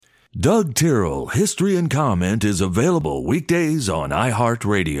Doug Tyrrell History and Comment is available weekdays on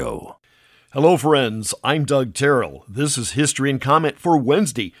iHeartRadio. Hello, friends. I'm Doug Tyrrell. This is History and Comment for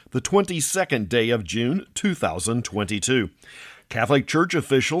Wednesday, the 22nd day of June, 2022. Catholic Church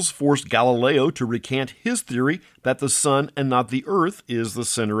officials forced Galileo to recant his theory that the sun and not the earth is the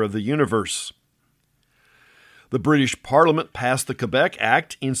center of the universe. The British Parliament passed the Quebec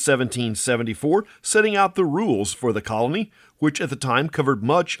Act in 1774, setting out the rules for the colony, which at the time covered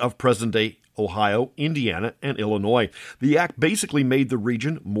much of present-day Ohio, Indiana, and Illinois. The act basically made the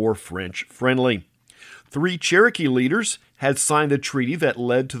region more French-friendly. 3 Cherokee leaders had signed a treaty that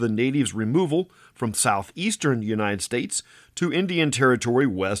led to the natives' removal from southeastern United States to Indian Territory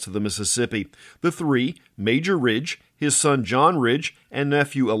west of the Mississippi. The 3, Major Ridge, his son John Ridge, and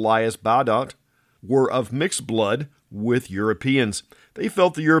nephew Elias Baudot, were of mixed blood with Europeans. They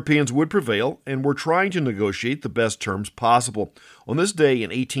felt the Europeans would prevail and were trying to negotiate the best terms possible. On this day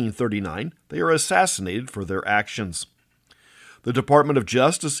in 1839, they are assassinated for their actions. The Department of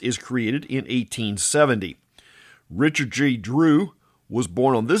Justice is created in 1870. Richard J. Drew was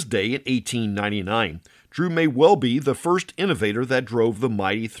born on this day in 1899. Drew may well be the first innovator that drove the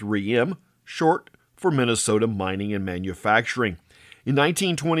mighty 3M, short for Minnesota Mining and Manufacturing. In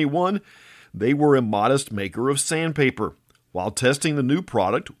 1921, they were a modest maker of sandpaper. While testing the new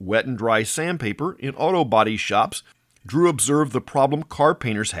product, wet and dry sandpaper, in auto body shops, Drew observed the problem car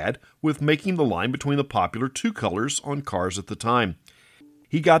painters had with making the line between the popular 2 colors on cars at the time.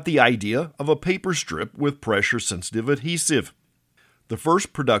 He got the idea of a paper strip with pressure-sensitive adhesive. The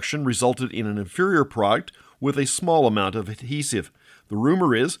first production resulted in an inferior product with a small amount of adhesive. The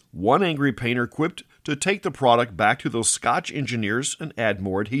rumor is one angry painter quipped to take the product back to those Scotch engineers and add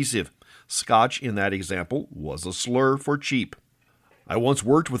more adhesive. Scotch, in that example, was a slur for cheap. I once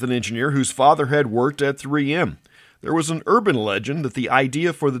worked with an engineer whose father had worked at 3M. There was an urban legend that the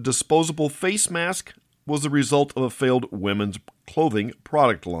idea for the disposable face mask was the result of a failed women's clothing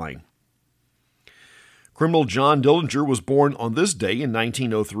product line. Criminal John Dillinger was born on this day in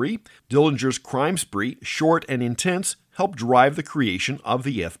 1903. Dillinger's crime spree, short and intense, helped drive the creation of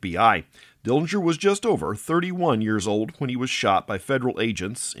the FBI. Dillinger was just over 31 years old when he was shot by federal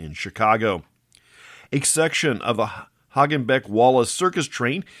agents in Chicago. A section of the Hagenbeck-Wallace circus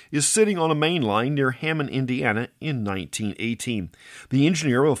train is sitting on a main line near Hammond, Indiana in 1918. The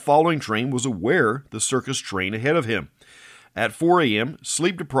engineer of the following train was aware the circus train ahead of him. At 4 a.m.,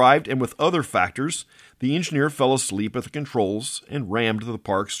 sleep-deprived and with other factors, the engineer fell asleep at the controls and rammed the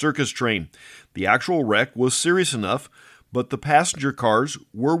Park circus train. The actual wreck was serious enough, but the passenger cars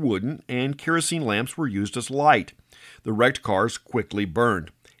were wooden and kerosene lamps were used as light. The wrecked cars quickly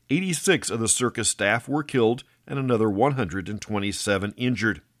burned. 86 of the circus staff were killed and another 127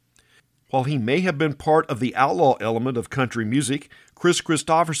 injured. While he may have been part of the outlaw element of country music, Kris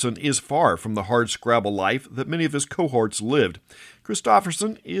Kristofferson is far from the hard-scrabble life that many of his cohorts lived.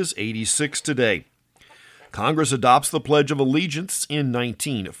 Kristofferson is 86 today. Congress adopts the Pledge of Allegiance in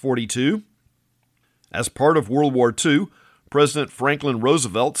 1942. As part of World War II, President Franklin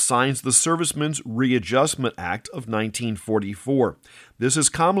Roosevelt signs the Servicemen's Readjustment Act of 1944. This is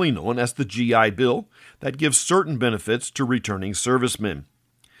commonly known as the GI Bill that gives certain benefits to returning servicemen.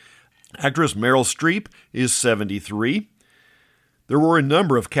 Actress Meryl Streep is 73. There were a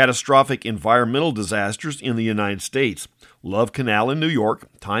number of catastrophic environmental disasters in the United States. Love Canal in New York,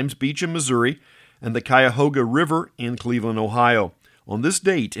 Times Beach in Missouri, and the Cuyahoga River in Cleveland, Ohio. On this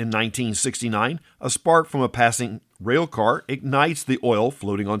date in 1969, a spark from a passing rail car ignites the oil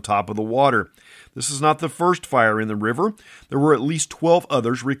floating on top of the water. This is not the first fire in the river. There were at least 12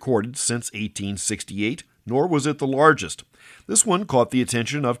 others recorded since 1868, nor was it the largest. This one caught the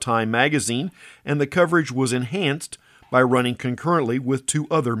attention of Time magazine, and the coverage was enhanced by running concurrently with 2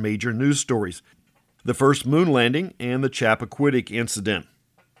 other major news stories: the first moon landing and the Chappaquiddick incident.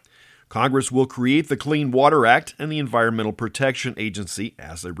 Congress will create the Clean Water Act and the Environmental Protection Agency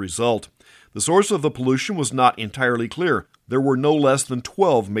as a result. The source of the pollution was not entirely clear. There were no less than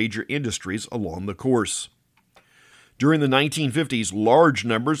 12 major industries along the course. During the 1950s, large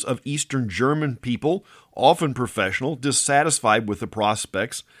numbers of Eastern German people, often professional, dissatisfied with the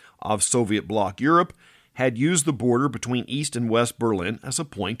prospects of Soviet bloc Europe, had used the border between East and West Berlin as a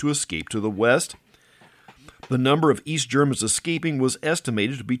point to escape to the West. The number of East Germans escaping was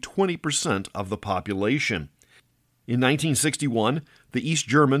estimated to be 20% of the population. In 1961, the East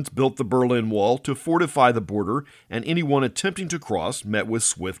Germans built the Berlin Wall to fortify the border, and anyone attempting to cross met with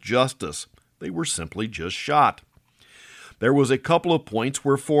swift justice. They were simply just shot. There was a couple of points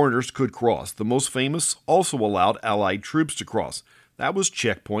where foreigners could cross. The most famous also allowed Allied troops to cross. That was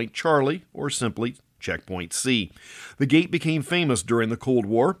Checkpoint Charlie, or simply Checkpoint C. The gate became famous during the Cold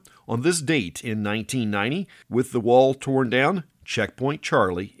War. On this date in 1990, with the wall torn down, Checkpoint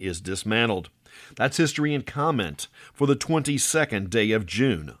Charlie is dismantled. That's History and Comment for the 22nd day of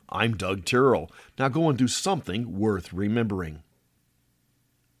June. I'm Doug Terrell. Now go and do something worth remembering.